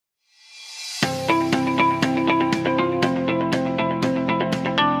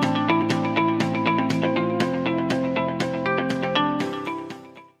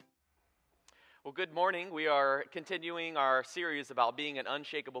morning. We are continuing our series about being an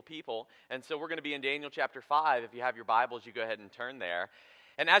unshakable people. And so we're going to be in Daniel chapter 5. If you have your Bibles, you go ahead and turn there.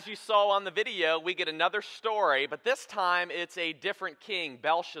 And as you saw on the video, we get another story, but this time it's a different king,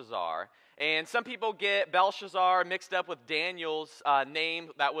 Belshazzar. And some people get Belshazzar mixed up with Daniel's name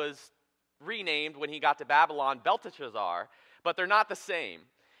that was renamed when he got to Babylon, Belteshazzar, but they're not the same.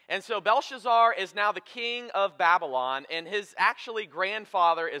 And so Belshazzar is now the king of Babylon, and his actually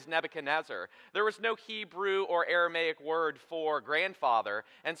grandfather is Nebuchadnezzar. There was no Hebrew or Aramaic word for grandfather,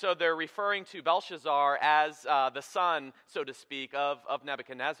 and so they're referring to Belshazzar as the son, so to speak, of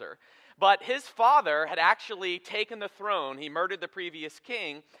Nebuchadnezzar. But his father had actually taken the throne. He murdered the previous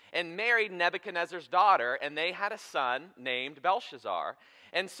king and married Nebuchadnezzar's daughter, and they had a son named Belshazzar.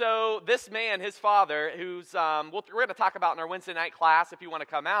 And so this man, his father, who's we're going to talk about in our Wednesday night class if you want to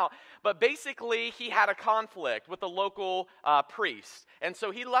come out, but basically he had a conflict with the local priest. And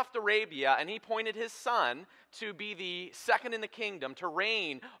so he left Arabia and he appointed his son to be the second in the kingdom, to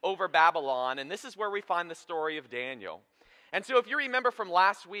reign over Babylon. And this is where we find the story of Daniel. And so if you remember from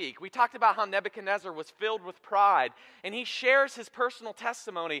last week, we talked about how Nebuchadnezzar was filled with pride, and he shares his personal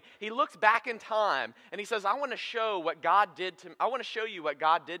testimony. He looks back in time, and he says, I want to show you what God did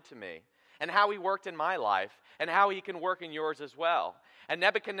to me, and how he worked in my life, and how he can work in yours as well. And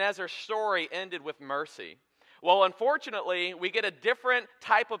Nebuchadnezzar's story ended with mercy. Well, unfortunately, we get a different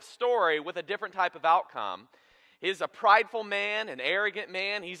type of story with a different type of outcome. He's a prideful man, an arrogant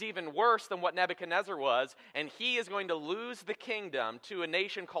man. He's even worse than what Nebuchadnezzar was, and he is going to lose the kingdom to a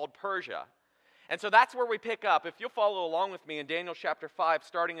nation called Persia. And so that's where we pick up. If you'll follow along with me in Daniel chapter 5,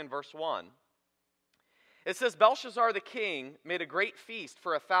 starting in verse 1. It says, Belshazzar the king made a great feast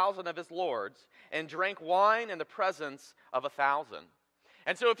for 1,000 of his lords, and drank wine in the presence of 1,000.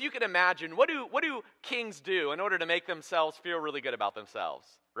 And so if you can imagine, what do kings do in order to make themselves feel really good about themselves,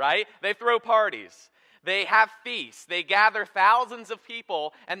 right? They throw parties. They have feasts. They gather thousands of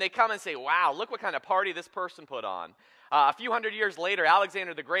people, and they come and say, wow, look what kind of party this person put on. A few hundred years later,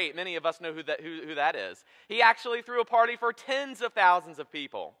 Alexander the Great, many of us know who that is. He actually threw a party for tens of thousands of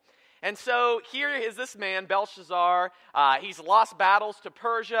people. And so here is this man, Belshazzar. He's lost battles to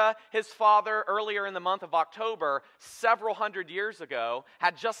Persia. His father, earlier in the month of October, several hundred years ago,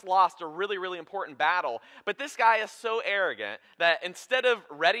 had just lost a really, really important battle. But this guy is so arrogant that instead of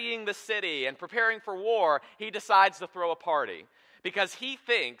readying the city and preparing for war, he decides to throw a party. Because he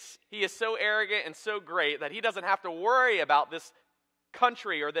thinks he is so arrogant and so great that he doesn't have to worry about this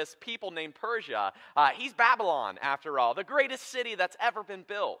country or this people named Persia. He's Babylon, after all, the greatest city that's ever been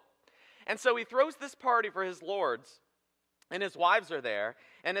built. And so he throws this party for his lords, and his wives are there.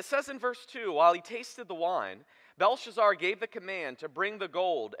 And it says in verse 2, while he tasted the wine, Belshazzar gave the command to bring the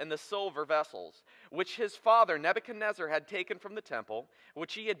gold and the silver vessels, which his father Nebuchadnezzar had taken from the temple,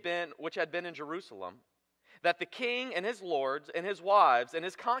 which had been in Jerusalem, that the king and his lords and his wives and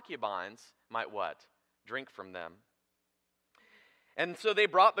his concubines might what? Drink from them. And so they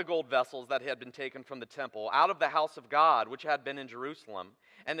brought the gold vessels that had been taken from the temple out of the house of God, which had been in Jerusalem.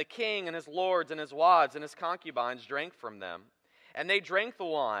 And the king and his lords and his wives and his concubines drank from them. And they drank the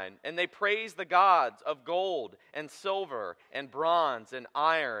wine, and they praised the gods of gold and silver and bronze and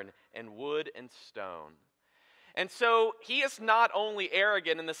iron and wood and stone. And so he is not only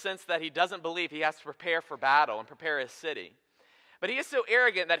arrogant in the sense that he doesn't believe he has to prepare for battle and prepare his city, but he is so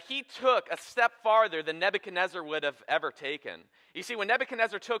arrogant that he took a step farther than Nebuchadnezzar would have ever taken. You see, when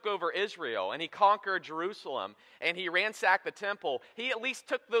Nebuchadnezzar took over Israel and he conquered Jerusalem and he ransacked the temple, he at least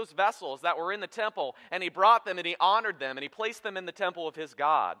took those vessels that were in the temple and he brought them and he honored them and he placed them in the temple of his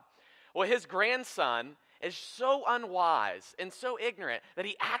God. Well, his grandson is so unwise and so ignorant that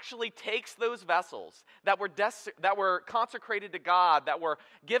he actually takes those vessels that were consecrated to God, that were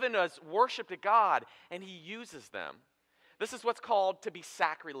given as worship to God, and he uses them. This is what's called to be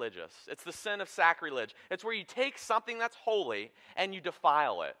sacrilegious. It's the sin of sacrilege. It's where you take something that's holy and you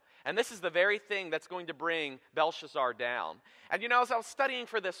defile it. And this is the very thing that's going to bring Belshazzar down. And as I was studying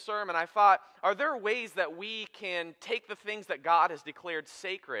for this sermon, I thought, are there ways that we can take the things that God has declared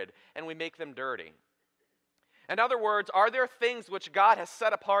sacred and we make them dirty? In other words, are there things which God has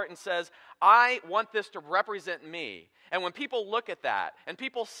set apart and says, I want this to represent me? And when people look at that, and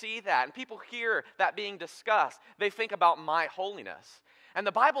people see that, and people hear that being discussed, they think about my holiness. And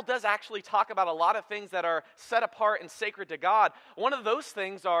the Bible does actually talk about a lot of things that are set apart and sacred to God. One of those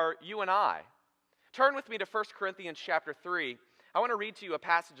things are you and I. Turn with me to 1 Corinthians chapter 3. I want to read to you a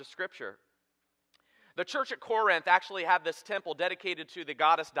passage of Scripture. The church at Corinth actually had this temple dedicated to the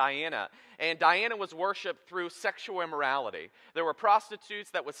goddess Diana, and Diana was worshipped through sexual immorality. There were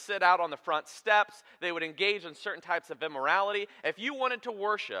prostitutes that would sit out on the front steps. They would engage in certain types of immorality. If you wanted to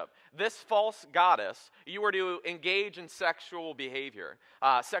worship this false goddess, you were to engage in sexual behavior,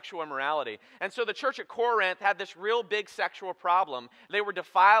 sexual immorality. And so the church at Corinth had this real big sexual problem. They were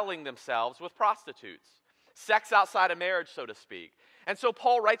defiling themselves with prostitutes, sex outside of marriage, so to speak. And so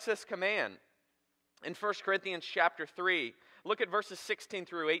Paul writes this command in 1 Corinthians chapter 3, look at verses 16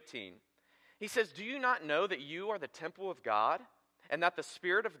 through 18. He says, "Do you not know that you are the temple of God, and that the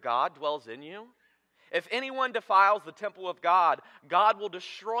Spirit of God dwells in you? If anyone defiles the temple of God, God will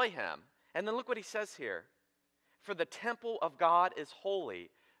destroy him." And then look what he says here. "For the temple of God is holy,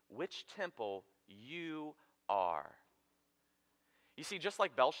 which temple you are." You see, just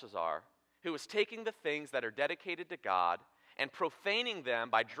like Belshazzar, who was taking the things that are dedicated to God and profaning them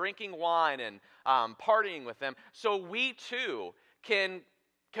by drinking wine and partying with them, so we too can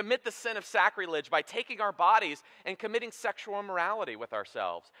commit the sin of sacrilege by taking our bodies and committing sexual immorality with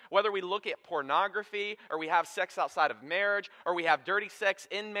ourselves. Whether we look at pornography, or we have sex outside of marriage, or we have dirty sex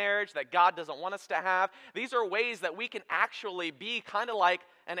in marriage that God doesn't want us to have, these are ways that we can actually be kind of like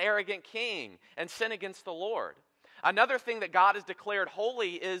an arrogant king and sin against the Lord. Another thing that God has declared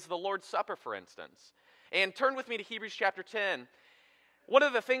holy is the Lord's Supper, for instance. And turn with me to Hebrews chapter 10. One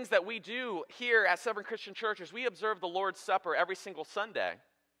of the things that we do here at Severn Christian Church is we observe the Lord's Supper every single Sunday.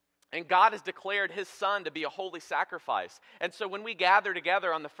 And God has declared His Son to be a holy sacrifice. And so when we gather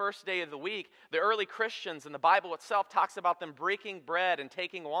together on the first day of the week, the early Christians and the Bible itself talks about them breaking bread and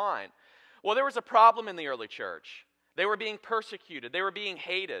taking wine. Well, there was a problem in the early church. They were being persecuted. They were being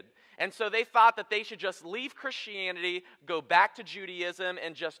hated. And so they thought that they should just leave Christianity, go back to Judaism,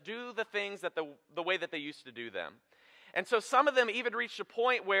 and just do the things that the way that they used to do them. And so some of them even reached a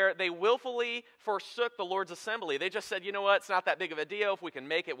point where they willfully forsook the Lord's assembly. They just said, you know what, it's not that big of a deal. If we can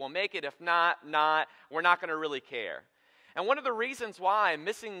make it, we'll make it. If not, we're not going to really care. And one of the reasons why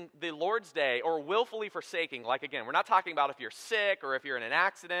missing the Lord's Day or willfully forsaking, like again, we're not talking about if you're sick or if you're in an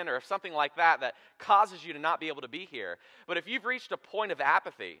accident or if something like that causes you to not be able to be here. But if you've reached a point of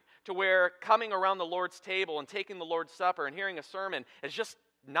apathy to where coming around the Lord's table and taking the Lord's Supper and hearing a sermon is just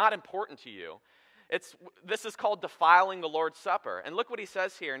not important to you, this is called defiling the Lord's Supper. And look what he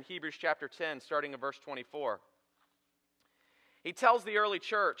says here in Hebrews chapter 10, starting in verse 24. He tells the early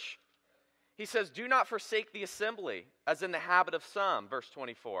church, he says, "Do not forsake the assembly, as in the habit of some," verse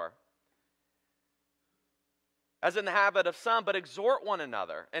 24. "As in the habit of some, but exhort one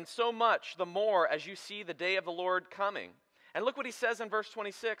another, and so much the more as you see the day of the Lord coming." And look what he says in verse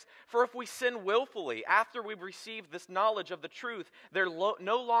 26. "For if we sin willfully after we've received this knowledge of the truth, there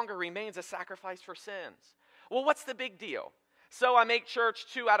no longer remains a sacrifice for sins." Well, what's the big deal? So I make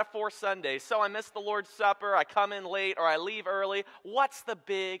church 2 out of 4 Sundays. So I miss the Lord's Supper, I come in late, or I leave early. What's the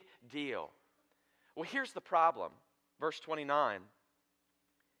big deal? Well, here's the problem. Verse 29.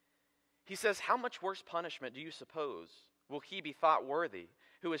 He says, "How much worse punishment do you suppose will he be thought worthy,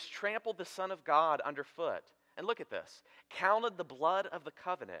 who has trampled the Son of God underfoot?" And look at this. "Counted the blood of the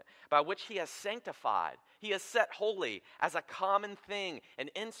covenant by which he has sanctified, he has set holy as a common thing and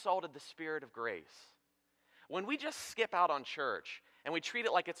insulted the Spirit of grace." When we just skip out on church and we treat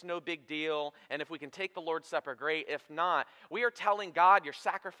it like it's no big deal, and if we can take the Lord's Supper, great. If not, we are telling God your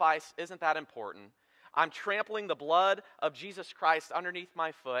sacrifice isn't that important. I'm trampling the blood of Jesus Christ underneath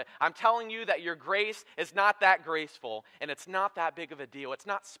my foot. I'm telling you that your grace is not that graceful, and it's not that big of a deal. It's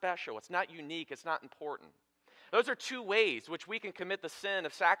not special. It's not unique. It's not important. Those are 2 ways which we can commit the sin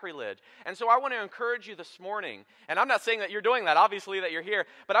of sacrilege. And so I want to encourage you this morning, and I'm not saying that you're doing that, obviously that you're here,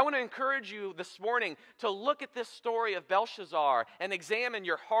 but I want to encourage you this morning to look at this story of Belshazzar and examine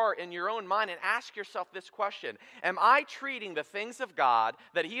your heart and your own mind and ask yourself this question: am I treating the things of God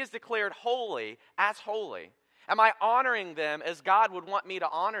that He has declared holy as holy? Am I honoring them as God would want me to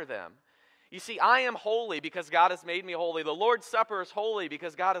honor them? You see, I am holy because God has made me holy. The Lord's Supper is holy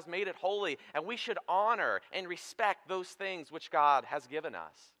because God has made it holy. And we should honor and respect those things which God has given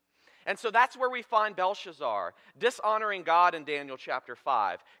us. And so that's where we find Belshazzar, dishonoring God in Daniel chapter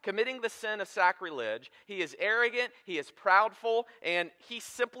 5, committing the sin of sacrilege. He is arrogant, he is proudful, and he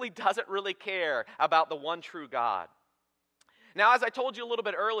simply doesn't really care about the one true God. Now, as I told you a little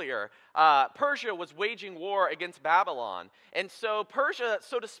bit earlier, Persia was waging war against Babylon. And so Persia,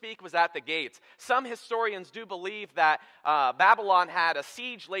 so to speak, was at the gates. Some historians do believe that Babylon had a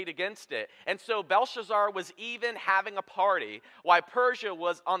siege laid against it. And so Belshazzar was even having a party while Persia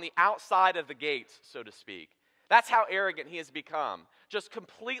was on the outside of the gates, so to speak. That's how arrogant he has become, just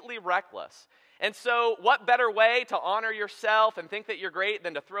completely reckless. And so what better way to honor yourself and think that you're great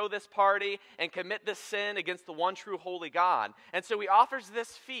than to throw this party and commit this sin against the one true holy God? And so he offers this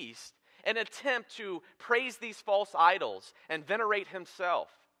feast in an attempt to praise these false idols and venerate himself.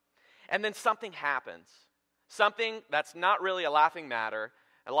 And then something happens. Something that's not really a laughing matter.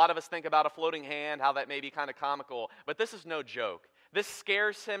 A lot of us think about a floating hand, how that may be kind of comical, but this is no joke. This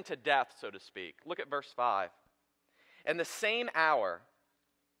scares him to death, so to speak. Look at verse 5. In the same hour,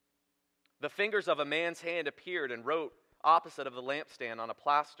 the fingers of a man's hand appeared and wrote opposite of the lampstand on a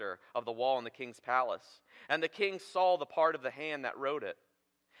plaster of the wall in the king's palace. And the king saw the part of the hand that wrote it.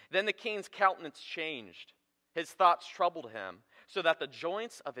 Then the king's countenance changed. His thoughts troubled him, so that the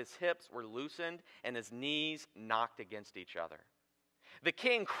joints of his hips were loosened and his knees knocked against each other. The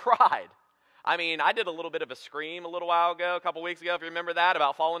king cried. I mean, I did a little bit of a scream a little while ago, a couple weeks ago, if you remember that,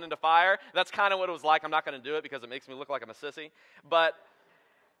 about falling into fire. That's kind of what it was like. I'm not going to do it because it makes me look like I'm a sissy. But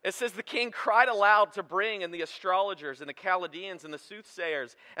it says the king cried aloud to bring in the astrologers and the Chaldeans and the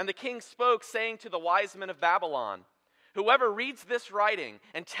soothsayers. And the king spoke, saying to the wise men of Babylon, whoever reads this writing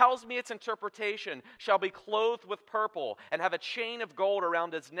and tells me its interpretation shall be clothed with purple and have a chain of gold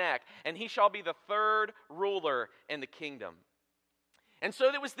around his neck, and he shall be the third ruler in the kingdom. And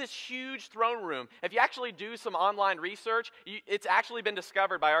so there was this huge throne room. If you actually do some online research, it's actually been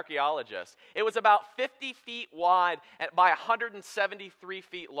discovered by archaeologists. It was about 50 feet wide by 173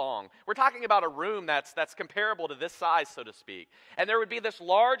 feet long. We're talking about a room that's comparable to this size, so to speak. And there would be this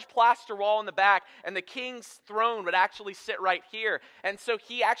large plaster wall in the back, and the king's throne would actually sit right here. And so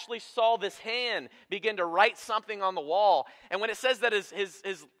he actually saw this hand begin to write something on the wall. And when it says that his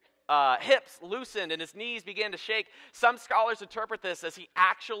hips loosened and his knees began to shake, some scholars interpret this as he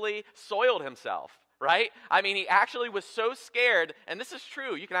actually soiled himself, right? I mean, he actually was so scared, and this is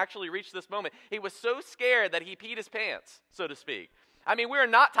true, you can actually reach this moment. He was so scared that he peed his pants, so to speak. I mean, we're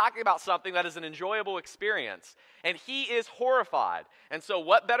not talking about something that is an enjoyable experience, and he is horrified. And so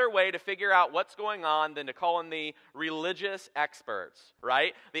what better way to figure out what's going on than to call in the religious experts,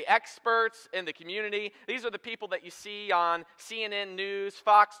 right? The experts in the community. These are the people that you see on CNN News,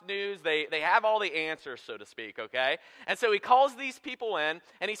 Fox News. They have all the answers, so to speak, okay? And so he calls these people in,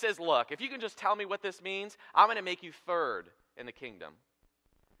 and he says, look, if you can just tell me what this means, I'm going to make you third in the kingdom.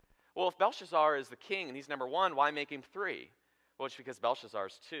 Well, if Belshazzar is the king and he's number one, why make him three? Well, it's because Belshazzar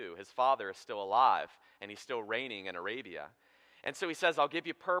is two. His father is still alive, and he's still reigning in Arabia. And so he says, I'll give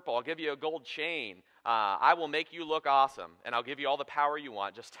you purple. I'll give you a gold chain. I will make you look awesome, and I'll give you all the power you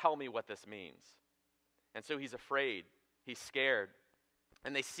want. Just tell me what this means. And so he's afraid. He's scared.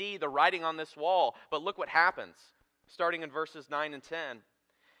 And they see the writing on this wall, but look what happens, starting in verses 9 and 10.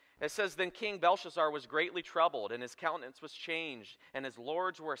 It says, then King Belshazzar was greatly troubled, and his countenance was changed, and his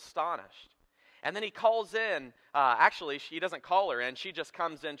lords were astonished. And then he calls in, actually, he doesn't call her in, she just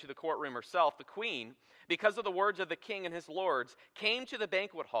comes into the courtroom herself. The queen, because of the words of the king and his lords, came to the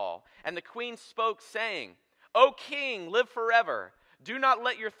banquet hall, and the queen spoke, saying, O king, live forever. Do not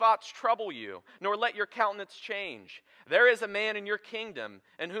let your thoughts trouble you, nor let your countenance change. There is a man in your kingdom,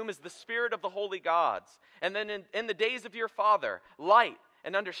 in whom is the spirit of the holy gods. And then in the days of your father, light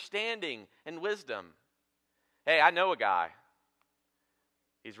and understanding and wisdom. Hey, I know a guy.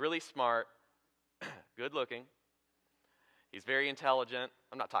 He's really smart. Good looking. He's very intelligent.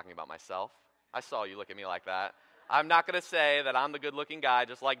 I'm not talking about myself. I saw you look at me like that. I'm not going to say that I'm the good looking guy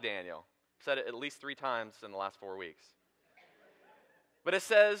just like Daniel. I've said it at least 3 times in the last 4 weeks. But it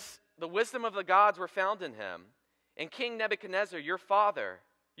says, the wisdom of the gods were found in him. And King Nebuchadnezzar, your father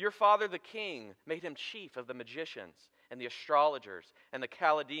the king, made him chief of the magicians and the astrologers and the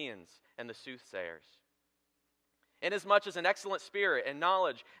Chaldeans and the soothsayers. Inasmuch as an excellent spirit and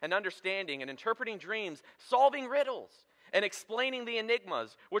knowledge and understanding and interpreting dreams, solving riddles, and explaining the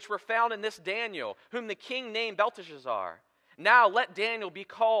enigmas which were found in this Daniel, whom the king named Belteshazzar. Now let Daniel be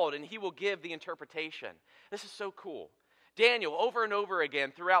called, and he will give the interpretation. This is so cool. Daniel, over and over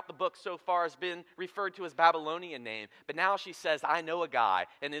again throughout the book so far, has been referred to his Babylonian name, but now she says, I know a guy,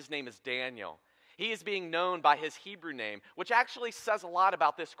 and his name is Daniel. He is being known by his Hebrew name, which actually says a lot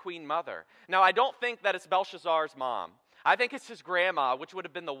about this queen mother. Now, I don't think that it's Belshazzar's mom. I think it's his grandma, which would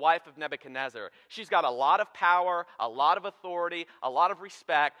have been the wife of Nebuchadnezzar. She's got a lot of power, a lot of authority, a lot of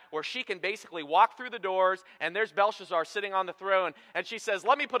respect, where she can basically walk through the doors, and there's Belshazzar sitting on the throne, and she says,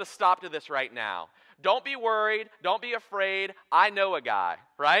 let me put a stop to this right now. Don't be worried. Don't be afraid. I know a guy,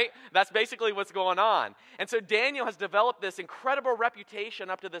 right? That's basically what's going on. And so Daniel has developed this incredible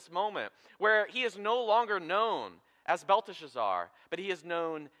reputation up to this moment where he is no longer known as Belteshazzar, but he is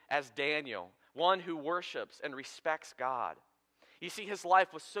known as Daniel, one who worships and respects God. You see, his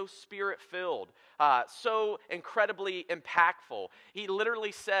life was so spirit-filled, so incredibly impactful. She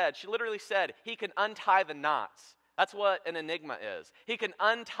literally said, he can untie the knots. That's what an enigma is. He can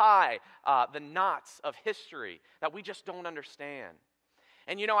untie the knots of history that we just don't understand.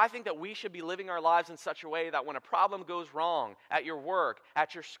 And I think that we should be living our lives in such a way that when a problem goes wrong at your work,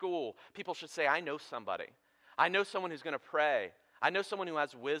 at your school, people should say, I know somebody. I know someone who's going to pray. I know someone who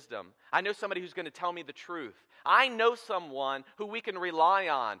has wisdom. I know somebody who's going to tell me the truth. I know someone who we can rely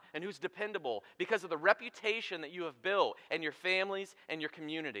on and who's dependable because of the reputation that you have built in your families and your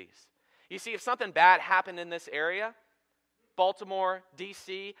communities. You see, if something bad happened in this area, Baltimore,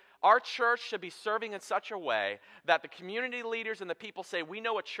 D.C., our church should be serving in such a way that the community leaders and the people say, we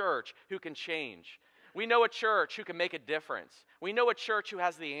know a church who can change. We know a church who can make a difference. We know a church who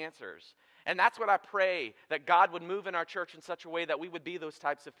has the answers. And that's what I pray, that God would move in our church in such a way that we would be those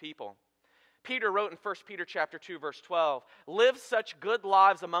types of people. Peter wrote in 1 Peter chapter 2, verse 12, live such good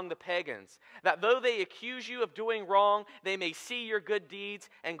lives among the pagans, that though they accuse you of doing wrong, they may see your good deeds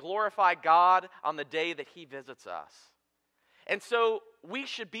and glorify God on the day that he visits us. And so we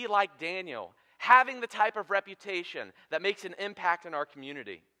should be like Daniel, having the type of reputation that makes an impact in our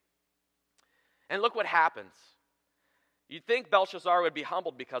community. And look what happens. You'd think Belshazzar would be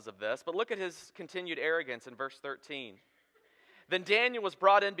humbled because of this, but look at his continued arrogance in verse 13. Then Daniel was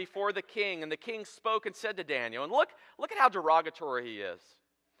brought in before the king, and the king spoke and said to Daniel, and look at how derogatory he is.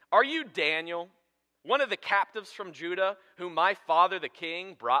 Are you Daniel, one of the captives from Judah, whom my father the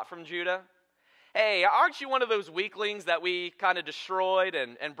king brought from Judah? Hey, aren't you one of those weaklings that we kind of destroyed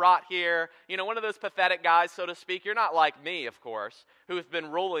and brought here? One of those pathetic guys, so to speak. You're not like me, of course, who have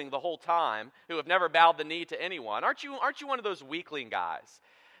been ruling the whole time, who have never bowed the knee to anyone. Aren't you one of those weakling guys?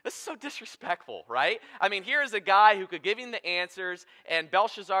 This is so disrespectful, right? I mean, here's a guy who could give him the answers, and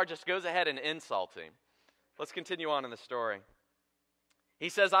Belshazzar just goes ahead and insults him. Let's continue on in the story. He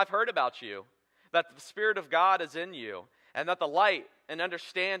says, I've heard about you, that the Spirit of God is in you, and that the light and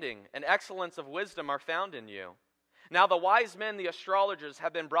understanding and excellence of wisdom are found in you. Now the wise men, the astrologers,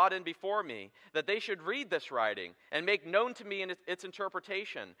 have been brought in before me, that they should read this writing and make known to me its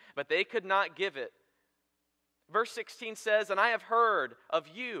interpretation, but they could not give it. Verse 16 says, and I have heard of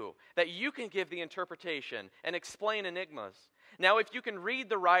you, that you can give the interpretation and explain enigmas. Now if you can read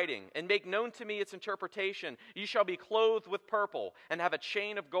the writing and make known to me its interpretation, you shall be clothed with purple and have a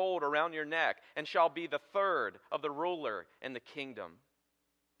chain of gold around your neck, and shall be the third of the ruler in the kingdom.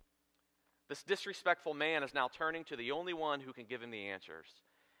 This disrespectful man is now turning to the only one who can give him the answers.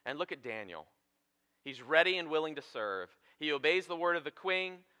 And look at Daniel. He's ready and willing to serve. He obeys the word of the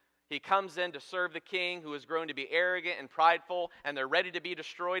queen. He comes in to serve the king, who has grown to be arrogant and prideful, and they're ready to be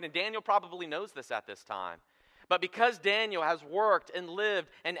destroyed. And Daniel probably knows this at this time. But because Daniel has worked and lived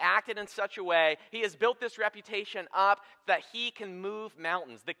and acted in such a way, he has built this reputation up that he can move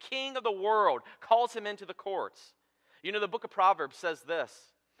mountains. The king of the world calls him into the courts. The book of Proverbs says this,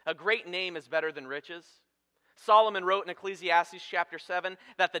 a great name is better than riches. Solomon wrote in Ecclesiastes chapter 7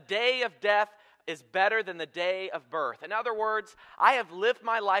 that the day of death is better than the day of birth. In other words, I have lived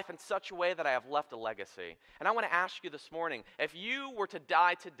my life in such a way that I have left a legacy. And I want to ask you this morning, if you were to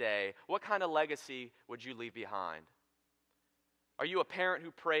die today, what kind of legacy would you leave behind? Are you a parent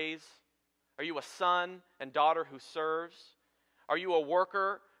who prays? Are you a son and daughter who serves? Are you a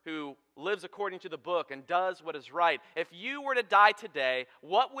worker who lives according to the book and does what is right? If you were to die today,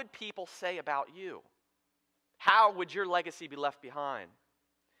 what would people say about you? How would your legacy be left behind?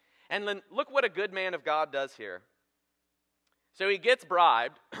 And then look what a good man of God does here. So he gets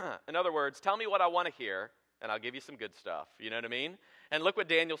bribed. In other words, tell me what I want to hear, and I'll give you some good stuff. You know what I mean? And look what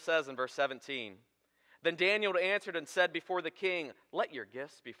Daniel says in verse 17. Then Daniel answered and said before the king, let your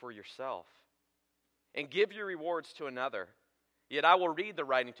gifts be for yourself, and give your rewards to another. Yet I will read the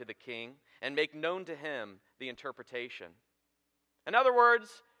writing to the king, and make known to him the interpretation. In other words,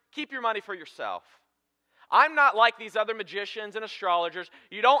 keep your money for yourself. I'm not like these other magicians and astrologers.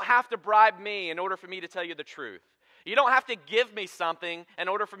 You don't have to bribe me in order for me to tell you the truth. You don't have to give me something in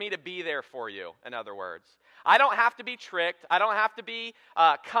order for me to be there for you, in other words. I don't have to be tricked. I don't have to be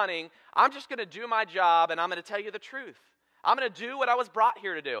cunning. I'm just going to do my job, and I'm going to tell you the truth. I'm going to do what I was brought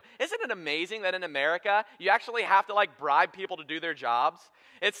here to do. Isn't it amazing that in America, you actually have to bribe people to do their jobs?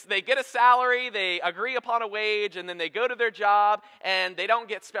 They get a salary, they agree upon a wage, and then they go to their job, and they don't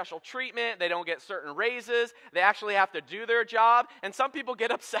get special treatment, they don't get certain raises, they actually have to do their job, and some people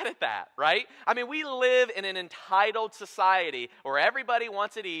get upset at that, right? I mean, we live in an entitled society where everybody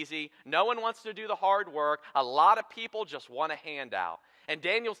wants it easy, no one wants to do the hard work, a lot of people just want a handout. And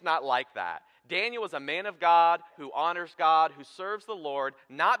Daniel's not like that. Daniel is a man of God who honors God, who serves the Lord,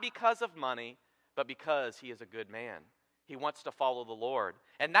 not because of money, but because he is a good man. He wants to follow the Lord.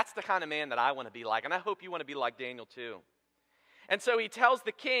 And that's the kind of man that I want to be like. And I hope you want to be like Daniel too. And so he tells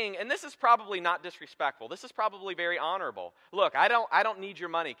the king, and this is probably not disrespectful. This is probably very honorable. Look, I don't need your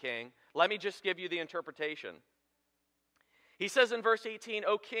money, king. Let me just give you the interpretation. He says in verse 18,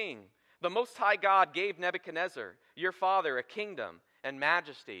 O king, the Most High God gave Nebuchadnezzar, your father, a kingdom and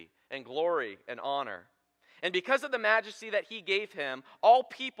majesty and glory and honor. And because of the majesty that he gave him, all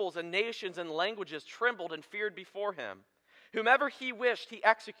peoples and nations and languages trembled and feared before him. Whomever he wished, he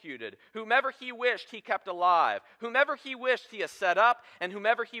executed. Whomever he wished, he kept alive. Whomever he wished, he has set up. And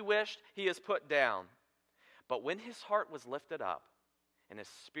whomever he wished, he has put down. But when his heart was lifted up, and his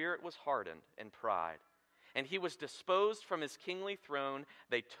spirit was hardened in pride, and he was disposed from his kingly throne,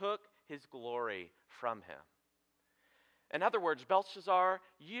 they took his glory from him. In other words, Belshazzar,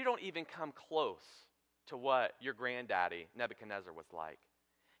 you don't even come close to what your granddaddy Nebuchadnezzar was like.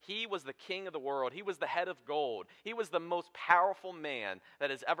 He was the king of the world. He was the head of gold. He was the most powerful man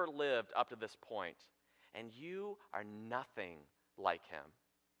that has ever lived up to this point. And you are nothing like him.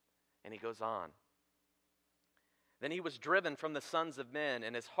 And he goes on. Then he was driven from the sons of men,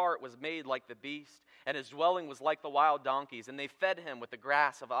 and his heart was made like the beast, and his dwelling was like the wild donkeys, and they fed him with the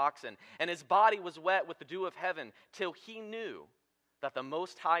grass of oxen, and his body was wet with the dew of heaven, till he knew that the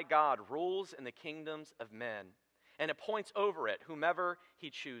Most High God rules in the kingdoms of men, and appoints over it whomever he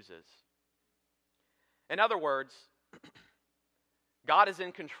chooses. In other words, God is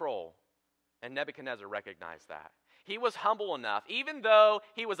in control, and Nebuchadnezzar recognized that. He was humble enough, even though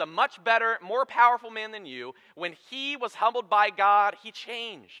he was a much better, more powerful man than you, when he was humbled by God, he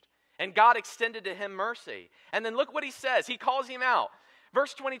changed, and God extended to him mercy. And then look what he says. He calls him out.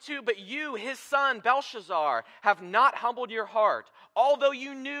 Verse 22, but you, his son, Belshazzar, have not humbled your heart, although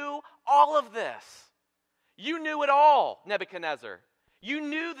you knew all of this. You knew it all, Nebuchadnezzar. You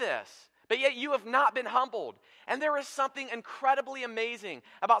knew this, but yet you have not been humbled. And there is something incredibly amazing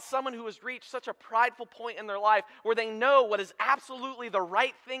about someone who has reached such a prideful point in their life where they know what is absolutely the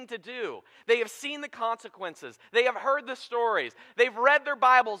right thing to do. They have seen the consequences. They have heard the stories. They've read their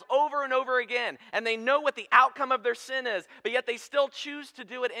Bibles over and over again, and they know what the outcome of their sin is, but yet they still choose to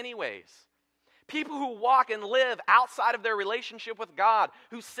do it anyways. People who walk and live outside of their relationship with God,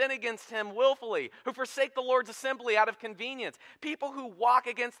 who sin against him willfully, who forsake the Lord's assembly out of convenience. People who walk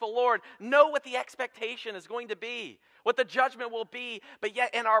against the Lord know what the expectation is going to be, what the judgment will be, but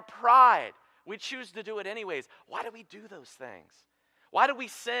yet in our pride, we choose to do it anyways. Why do we do those things? Why do we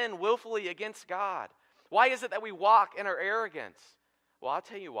sin willfully against God? Why is it that we walk in our arrogance? Well, I'll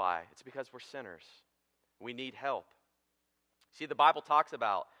tell you why. It's because we're sinners. We need help. See, the Bible talks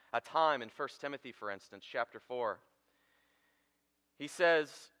about a time in 1 Timothy, for instance, chapter 4. He says,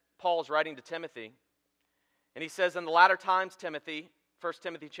 Paul's writing to Timothy, and he says, in the latter times, Timothy, 1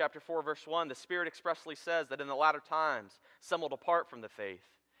 Timothy chapter 4, verse 1, the Spirit expressly says that in the latter times, some will depart from the faith,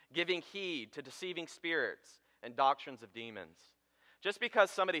 giving heed to deceiving spirits and doctrines of demons. Just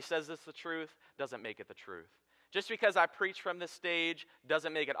because somebody says this is the truth doesn't make it the truth. Just because I preach from this stage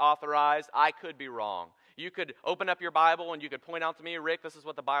doesn't make it authorized. I could be wrong. You could open up your Bible and you could point out to me, Rick, this is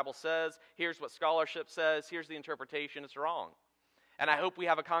what the Bible says. Here's what scholarship says. Here's the interpretation. It's wrong. And I hope we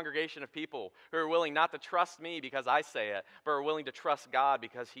have a congregation of people who are willing not to trust me because I say it, but are willing to trust God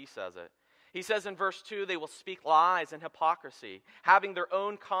because he says it. He says in verse 2, they will speak lies and hypocrisy, having their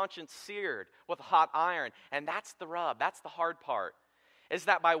own conscience seared with hot iron. And that's the rub. That's the hard part, is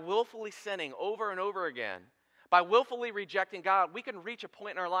that by willfully sinning over and over again, by willfully rejecting God, we can reach a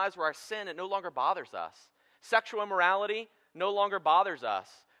point in our lives where our sin, it no longer bothers us. Sexual immorality no longer bothers us.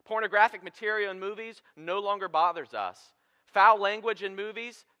 Pornographic material in movies no longer bothers us. Foul language in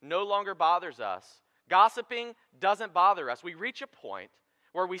movies no longer bothers us. Gossiping doesn't bother us. We reach a point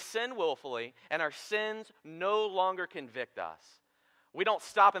where we sin willfully and our sins no longer convict us. We don't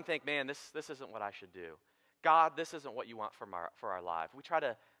stop and think, man, this isn't what I should do. God, this isn't what you want for our life. We try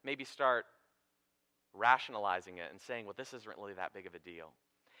to maybe start rationalizing it and saying, well, this isn't really that big of a deal.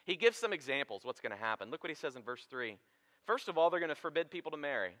 He gives some examples what's going to happen. Look what he says in verse 3. First of all, they're going to forbid people to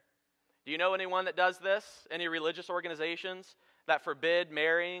marry. Do you know anyone that does this? Any religious organizations that forbid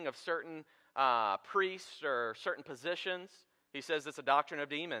marrying of certain priests or certain positions? He says it's a doctrine of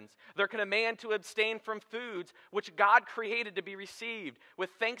demons. They're going to command to abstain from foods which God created to be received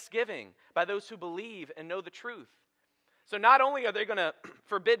with thanksgiving by those who believe and know the truth. So not only are they going to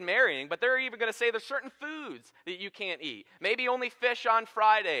forbid marrying, but they're even going to say there's certain foods that you can't eat. Maybe only fish on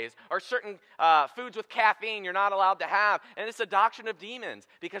Fridays, or certain foods with caffeine you're not allowed to have. And it's a doctrine of demons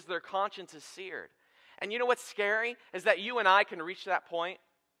because their conscience is seared. And you know what's scary is that you and I can reach that point.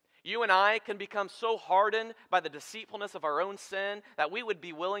 You and I can become so hardened by the deceitfulness of our own sin that we would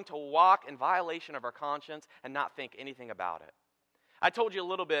be willing to walk in violation of our conscience and not think anything about it. I told you a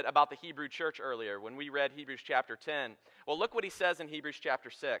little bit about the Hebrew church earlier when we read Hebrews chapter 10. Well, look what he says in Hebrews chapter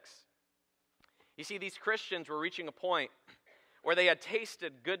 6. You see, these Christians were reaching a point where they had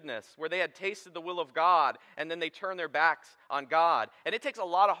tasted goodness, where they had tasted the will of God, and then they turned their backs on God. And it takes a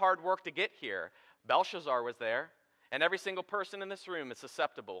lot of hard work to get here. Belshazzar was there. And every single person in this room is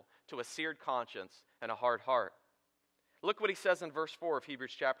susceptible to a seared conscience and a hard heart. Look what he says in verse 4 of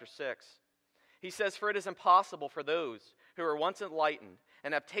Hebrews chapter 6. He says, "For it is impossible for those who were once enlightened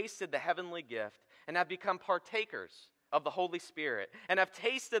and have tasted the heavenly gift and have become partakers of the Holy Spirit and have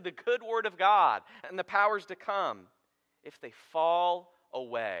tasted the good word of God and the powers to come, if they fall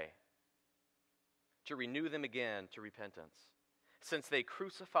away, to renew them again to repentance, since they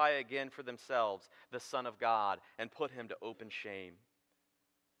crucify again for themselves the Son of God and put him to open shame."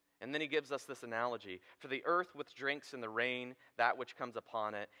 And then he gives us this analogy. "For the earth which drinks in the rain that which comes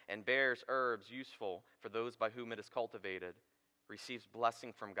upon it, and bears herbs useful for those by whom it is cultivated, receives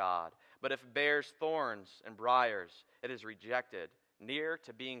blessing from God. But if it bears thorns and briars, it is rejected, near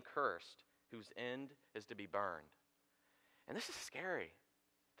to being cursed, whose end is to be burned." And this is scary,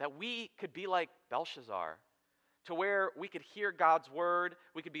 that we could be like Belshazzar, to where we could hear God's word,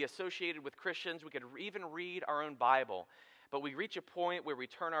 we could be associated with Christians, we could even read our own Bible, but we reach a point where we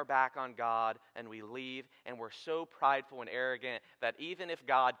turn our back on God and we leave, and we're so prideful and arrogant that even if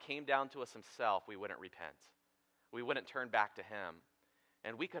God came down to us himself, we wouldn't repent. We wouldn't turn back to him.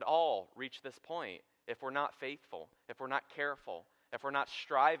 And we could all reach this point if we're not faithful, if we're not careful, if we're not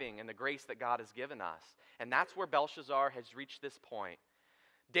striving in the grace that God has given us. And that's where Belshazzar has reached this point.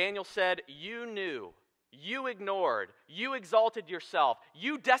 Daniel said, "You knew, you ignored, you exalted yourself,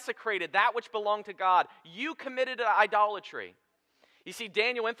 you desecrated that which belonged to God, you committed idolatry." You see,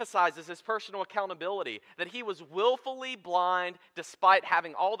 Daniel emphasizes his personal accountability, that he was willfully blind despite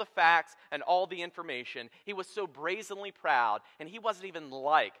having all the facts and all the information. He was so brazenly proud, and he wasn't even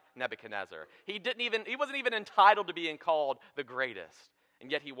like Nebuchadnezzar. He wasn't even entitled to being called the greatest,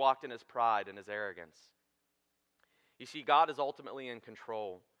 and yet he walked in his pride and his arrogance. You see, God is ultimately in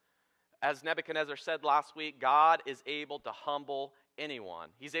control. As Nebuchadnezzar said last week, God is able to humble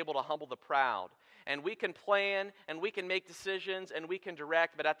anyone. He's able to humble the proud. And we can plan, and we can make decisions, and we can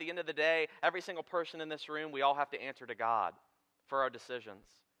direct, but at the end of the day, every single person in this room, we all have to answer to God for our decisions.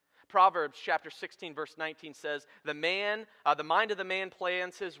 Proverbs chapter 16, verse 19 says, the mind of the man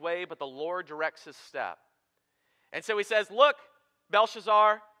plans his way, but the Lord directs his step. And so he says, look,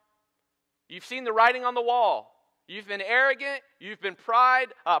 Belshazzar, you've seen the writing on the wall. You've been arrogant, you've been proud,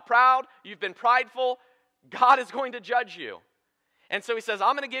 you've been prideful. God is going to judge you. And so he says,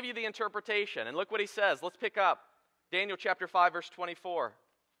 I'm going to give you the interpretation. And look what he says. Let's pick up Daniel chapter 5, verse 24.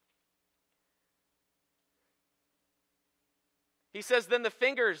 He says, then the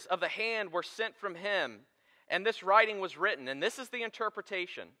fingers of the hand were sent from him, and this writing was written. And this is the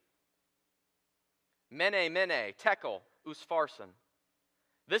interpretation. Mene, mene, tekel, usfarsin.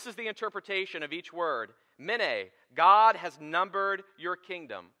 This is the interpretation of each word. Mene, God has numbered your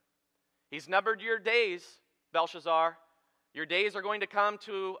kingdom. He's numbered your days, Belshazzar. Your days are going to come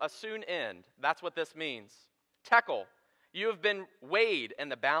to a soon end. That's what this means. Tekel, you have been weighed, and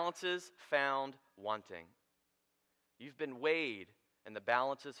the balances found wanting. You've been weighed, and the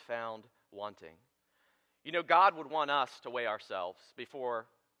balances found wanting. You know, God would want us to weigh ourselves before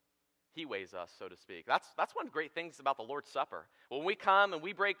he weighs us, so to speak. That's one of the great things about the Lord's Supper. When we come and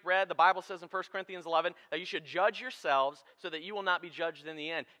we break bread, the Bible says in 1 Corinthians 11 that you should judge yourselves so that you will not be judged in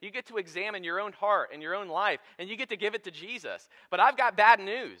the end. You get to examine your own heart and your own life, and you get to give it to Jesus. But I've got bad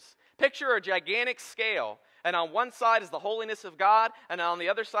news. Picture a gigantic scale, and on one side is the holiness of God, and on the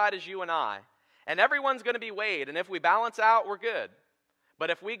other side is you and I. And everyone's going to be weighed, and if we balance out, we're good. But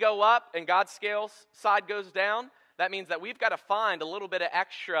if we go up and God's scale side goes down, that means that we've got to find a little bit of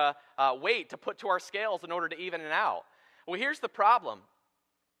extra weight to put to our scales in order to even it out. Well, here's the problem.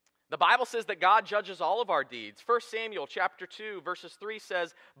 The Bible says that God judges all of our deeds. 1 Samuel chapter 2, verses 3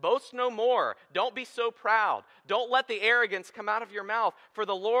 says, boast no more. Don't be so proud. Don't let the arrogance come out of your mouth. For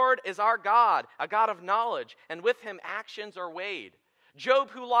the Lord is our God, a God of knowledge, and with him actions are weighed.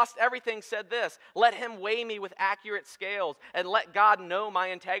 Job, who lost everything, said this, let him weigh me with accurate scales, and let God know my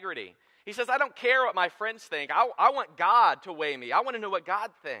integrity. He says, I don't care what my friends think. I want God to weigh me. I want to know what God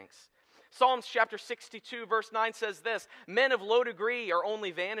thinks. Psalms chapter 62, verse 9 says this, men of low degree are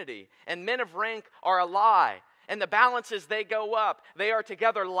only vanity, and men of rank are a lie. And the balances, they go up. They are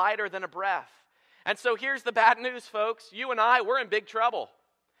together lighter than a breath. And so here's the bad news, folks. You and I, we're in big trouble.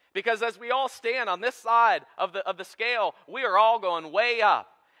 Because as we all stand on this side of the scale, we are all going way up.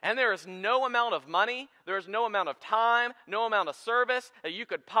 And there is no amount of money, there is no amount of time, no amount of service that you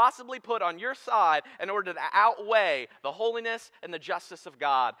could possibly put on your side in order to outweigh the holiness and the justice of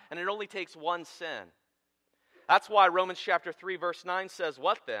God. And it only takes one sin. That's why Romans chapter 3 verse 9 says,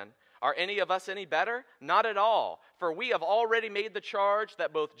 what then? Are any of us any better? Not at all. For we have already made the charge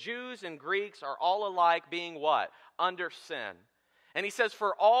that both Jews and Greeks are all alike, being what? Under sin. And he says,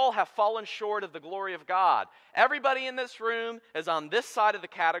 for all have fallen short of the glory of God. Everybody in this room is on this side of the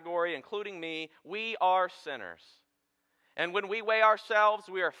category, including me. We are sinners. And when we weigh ourselves,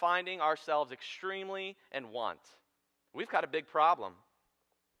 we are finding ourselves extremely in want. We've got a big problem.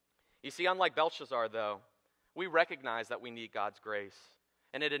 You see, unlike Belshazzar, though, we recognize that we need God's grace.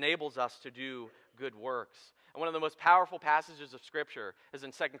 And it enables us to do good works. And one of the most powerful passages of Scripture is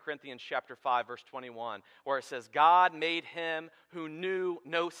in 2 Corinthians chapter 5, verse 21, where it says, God made him who knew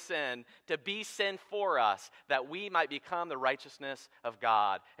no sin to be sin for us, that we might become the righteousness of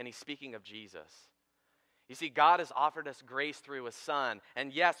God. And he's speaking of Jesus. You see, God has offered us grace through his Son.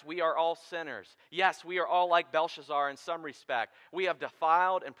 And yes, we are all sinners. Yes, we are all like Belshazzar in some respect. We have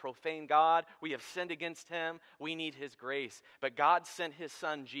defiled and profaned God. We have sinned against him. We need his grace. But God sent his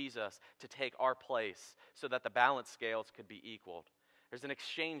Son, Jesus, to take our place so that the balance scales could be equaled. There's an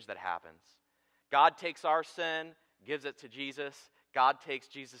exchange that happens. God takes our sin, gives it to Jesus. God takes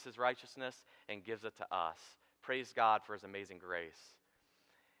Jesus' righteousness and gives it to us. Praise God for his amazing grace.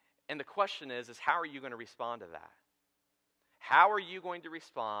 And the question is how are you going to respond to that? How are you going to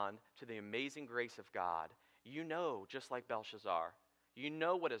respond to the amazing grace of God? You know, just like Belshazzar, you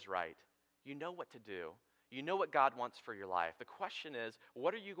know what is right. You know what to do. You know what God wants for your life. The question is,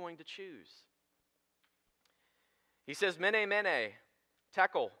 what are you going to choose? He says, mene, mene,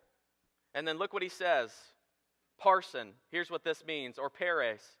 tekel. And then look what he says. Parson. Here's what this means. Or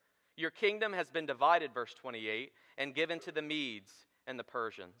peres. Your kingdom has been divided, verse 28, and given to the Medes and the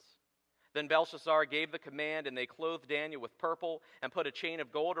Persians. Then Belshazzar gave the command, and they clothed Daniel with purple and put a chain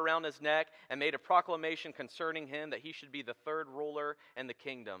of gold around his neck and made a proclamation concerning him that he should be the third ruler in the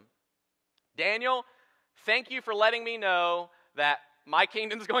kingdom. Daniel, thank you for letting me know that my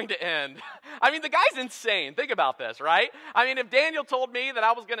kingdom's going to end. I mean, the guy's insane. Think about this, right? I mean, if Daniel told me that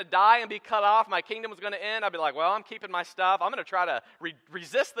I was going to die and be cut off, my kingdom was going to end, I'd be like, well, I'm keeping my stuff. I'm going to try to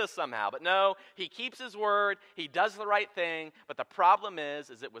resist this somehow. But no, he keeps his word. He does the right thing. But the problem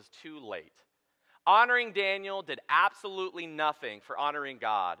is it was too late. Honoring Daniel did absolutely nothing for honoring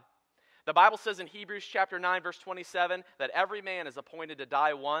God. The Bible says in Hebrews chapter 9, verse 27, that every man is appointed to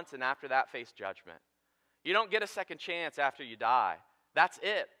die once and after that face judgment. You don't get a second chance after you die. That's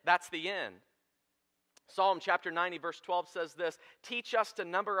it. That's the end. Psalm chapter 90 verse 12 says this, teach us to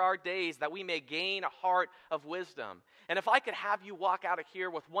number our days that we may gain a heart of wisdom. And if I could have you walk out of here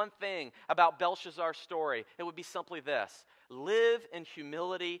with one thing about Belshazzar's story, it would be simply this. Live in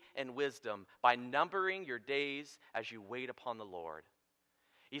humility and wisdom by numbering your days as you wait upon the Lord.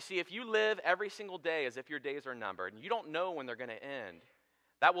 You see, if you live every single day as if your days are numbered and you don't know when they're going to end,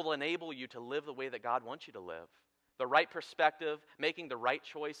 that will enable you to live the way that God wants you to live. The right perspective, making the right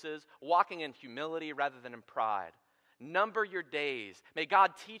choices, walking in humility rather than in pride. Number your days. May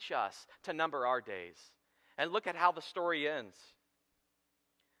God teach us to number our days. And look at how the story ends.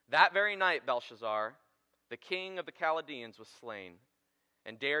 That very night, Belshazzar, the king of the Chaldeans, was slain,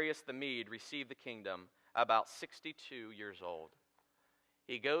 and Darius the Mede received the kingdom about 62 years old.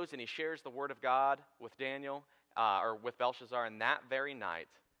 He goes and he shares the word of God with Daniel, or with Belshazzar, and that very night,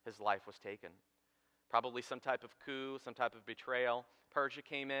 his life was taken. Probably some type of coup, some type of betrayal. Persia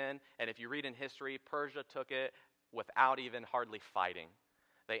came in, and if you read in history, Persia took it without even hardly fighting.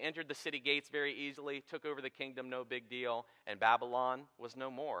 They entered the city gates very easily, took over the kingdom, no big deal, and Babylon was no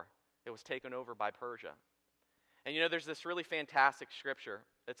more. It was taken over by Persia. And you know, there's this really fantastic scripture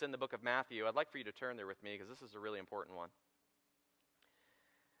that's in the book of Matthew. I'd like for you to turn there with me because this is a really important one.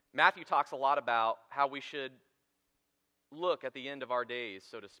 Matthew talks a lot about how we should look at the end of our days,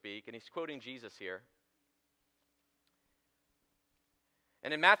 so to speak, and he's quoting Jesus here.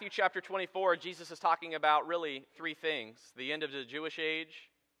 And in Matthew chapter 24, Jesus is talking about really three things. The end of the Jewish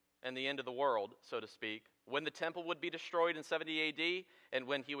age and the end of the world, so to speak. When the temple would be destroyed in 70 AD and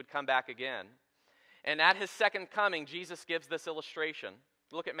when he would come back again. And at his second coming, Jesus gives this illustration.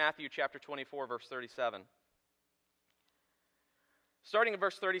 Look at Matthew chapter 24, verse 37. Starting in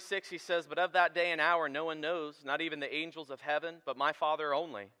verse 36, he says, but of that day and hour no one knows, not even the angels of heaven, but my Father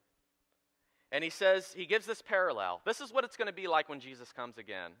only. And he says, he gives this parallel. This is what it's going to be like when Jesus comes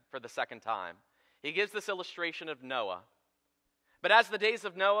again for the second time. He gives this illustration of Noah. But as the days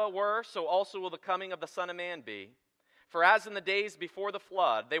of Noah were, so also will the coming of the Son of Man be. For as in the days before the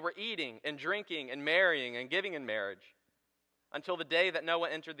flood, they were eating and drinking and marrying and giving in marriage until the day that Noah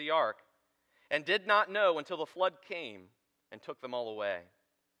entered the ark, and did not know until the flood came and took them all away.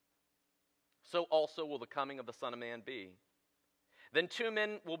 So also will the coming of the Son of Man be. Then 2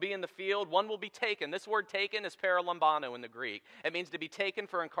 men will be in the field, one will be taken. This word taken is paralambano in the Greek. It means to be taken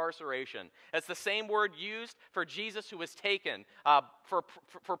for incarceration. It's the same word used for Jesus, who was taken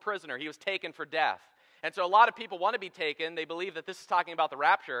for prisoner. He was taken for death. And so a lot of people want to be taken. They believe that this is talking about the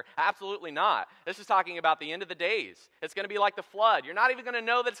rapture. Absolutely not. This is talking about the end of the days. It's going to be like the flood. You're not even going to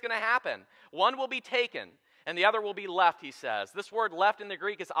know that it's going to happen. One will be taken, and the other will be left, he says. This word left in the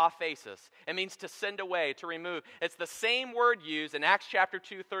Greek is aphesis. It means to send away, to remove. It's the same word used in Acts chapter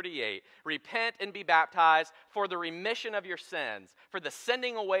 2:38. Repent and be baptized for the remission of your sins, for the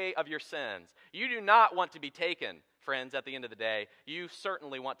sending away of your sins. You do not want to be taken, friends, at the end of the day. You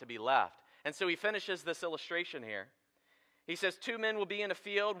certainly want to be left. And so he finishes this illustration here. He says, 2 men will be in a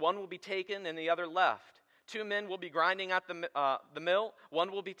field, one will be taken and the other left. 2 men will be grinding at the mill,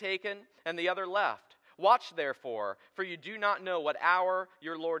 one will be taken and the other left. Watch therefore, for you do not know what hour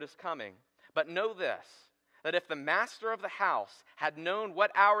your Lord is coming. But know this, that if the master of the house had known what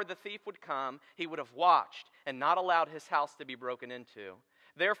hour the thief would come, he would have watched and not allowed his house to be broken into.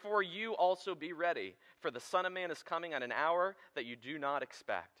 Therefore you also be ready, for the Son of Man is coming at an hour that you do not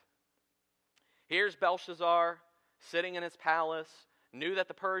expect. Here's Belshazzar sitting in his palace, knew that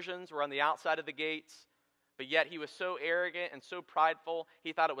the Persians were on the outside of the gates, but yet he was so arrogant and so prideful,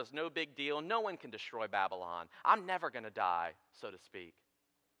 he thought it was no big deal. No one can destroy Babylon. I'm never going to die, so to speak.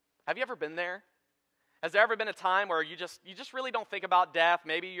 Have you ever been there? Has there ever been a time where you just really don't think about death?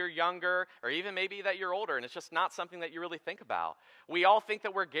 Maybe you're younger, or even maybe that you're older, and it's just not something that you really think about. We all think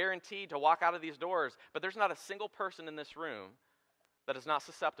that we're guaranteed to walk out of these doors, but there's not a single person in this room that is not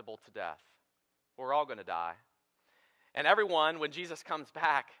susceptible to death. We're all going to die. And everyone, when Jesus comes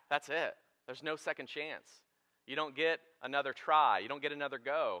back, that's it. There's no second chance. You don't get another try. You don't get another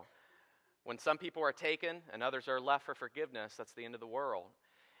go. When some people are taken and others are left for forgiveness, that's the end of the world.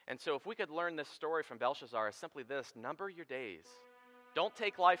 And so if we could learn this story from Belshazzar, it's simply this: number your days. Don't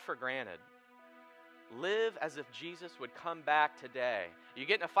take life for granted. Live as if Jesus would come back today. You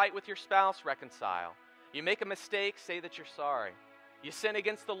get in a fight with your spouse, reconcile. You make a mistake, say that you're sorry. You sin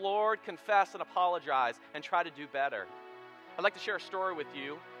against the Lord, confess and apologize, and try to do better. I'd like to share a story with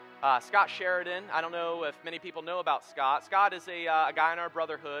you. Scott Sheridan, I don't know if many people know about Scott. Scott is a guy in our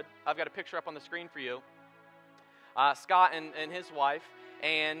brotherhood. I've got a picture up on the screen for you. Scott and his wife.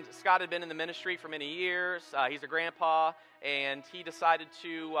 And Scott had been in the ministry for many years. He's a grandpa, and he decided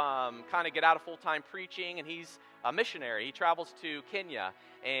to kind of get out of full-time preaching, and he's a missionary. He travels to Kenya,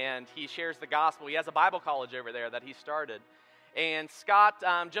 and he shares the gospel. He has a Bible college over there that he started. And Scott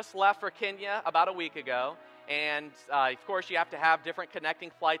just left for Kenya about a week ago. And, of course, you have to have different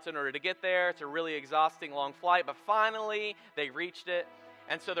connecting flights in order to get there. It's a really exhausting, long flight. But finally, they reached it.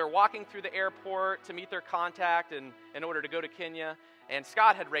 And so they're walking through the airport to meet their contact in order to go to Kenya. And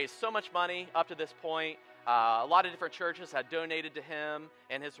Scott had raised so much money up to this point. A lot of different churches had donated to him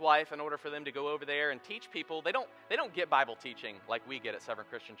and his wife in order for them to go over there and teach people. They don't get Bible teaching like we get at Severn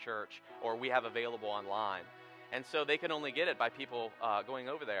Christian Church or we have available online. And so they can only get it by people going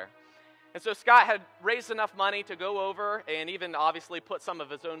over there. And so Scott had raised enough money to go over and even obviously put some of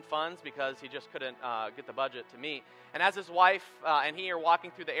his own funds because he just couldn't get the budget to meet. And as his wife and he are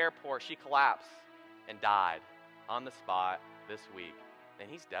walking through the airport, she collapsed and died on the spot this week. And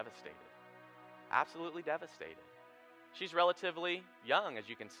he's devastated, absolutely devastated. She's relatively young, as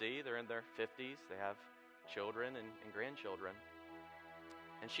you can see. They're in their 50s. They have children and grandchildren.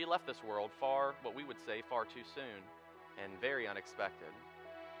 And she left this world what we would say, far too soon and very unexpected.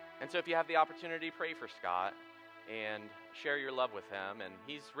 And so if you have the opportunity, pray for Scott and share your love with him. And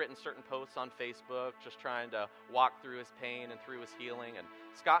he's written certain posts on Facebook just trying to walk through his pain and through his healing. And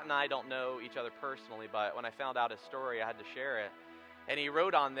Scott and I don't know each other personally, but when I found out his story, I had to share it. And he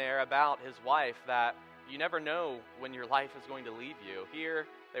wrote on there about his wife that you never know when your life is going to leave you. Here,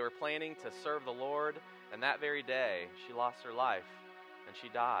 they were planning to serve the Lord, and that very day, she lost her life. And she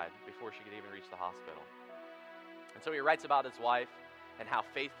died before she could even reach the hospital. And so he writes about his wife and how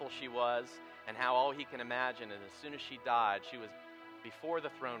faithful she was and how all he can imagine, and as soon as she died, she was before the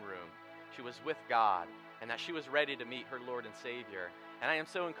throne room. She was with God, and that she was ready to meet her Lord and Savior. And I am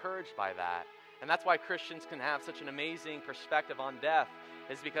so encouraged by that. And that's why Christians can have such an amazing perspective on death,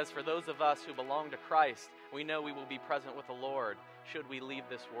 is because for those of us who belong to Christ, we know we will be present with the Lord should we leave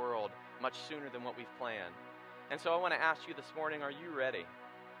this world much sooner than what we've planned. And so I want to ask you this morning, are you ready?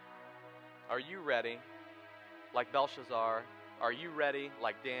 Are you ready like Belshazzar? Are you ready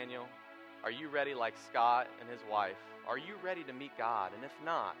like Daniel? Are you ready like Scott and his wife? Are you ready to meet God? And if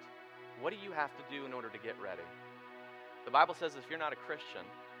not, what do you have to do in order to get ready? The Bible says if you're not a Christian,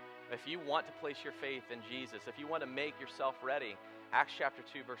 if you want to place your faith in Jesus, if you want to make yourself ready, Acts chapter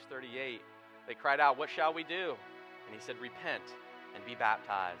 2, verse 38, they cried out, "What shall we do?" And he said, "Repent and be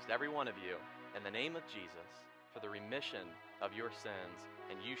baptized, every one of you, in the name of Jesus, for the remission of your sins,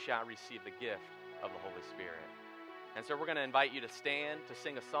 and you shall receive the gift of the Holy Spirit." And so we're going to invite you to stand to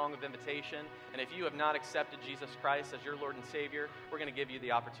sing a song of invitation. And if you have not accepted Jesus Christ as your Lord and Savior, we're going to give you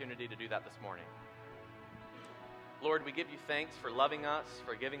the opportunity to do that this morning. Lord, we give you thanks for loving us,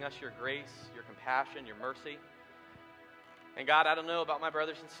 for giving us your grace, your compassion, your mercy. And God, I don't know about my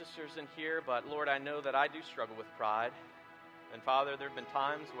brothers and sisters in here, but Lord, I know that I do struggle with pride. And Father, there have been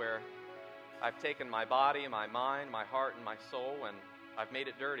times where I've taken my body and my mind, my heart and my soul, and I've made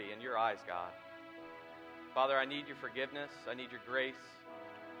it dirty in your eyes, God. Father, I need your forgiveness. I need your grace.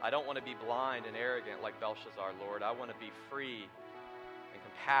 I don't want to be blind and arrogant like Belshazzar, Lord. I want to be free and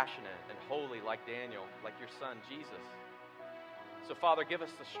compassionate and holy like Daniel, like your son, Jesus. So, Father, give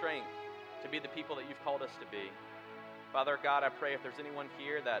us the strength to be the people that you've called us to be. Father God, I pray if there's anyone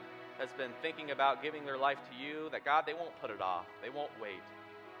here that has been thinking about giving their life to you, that God, they won't put it off. They won't wait.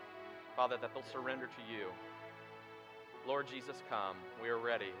 Father, that they'll surrender to you. Lord Jesus, come. We are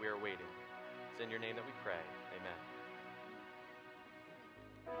ready. We are waiting. It's in your name that we pray. Amen.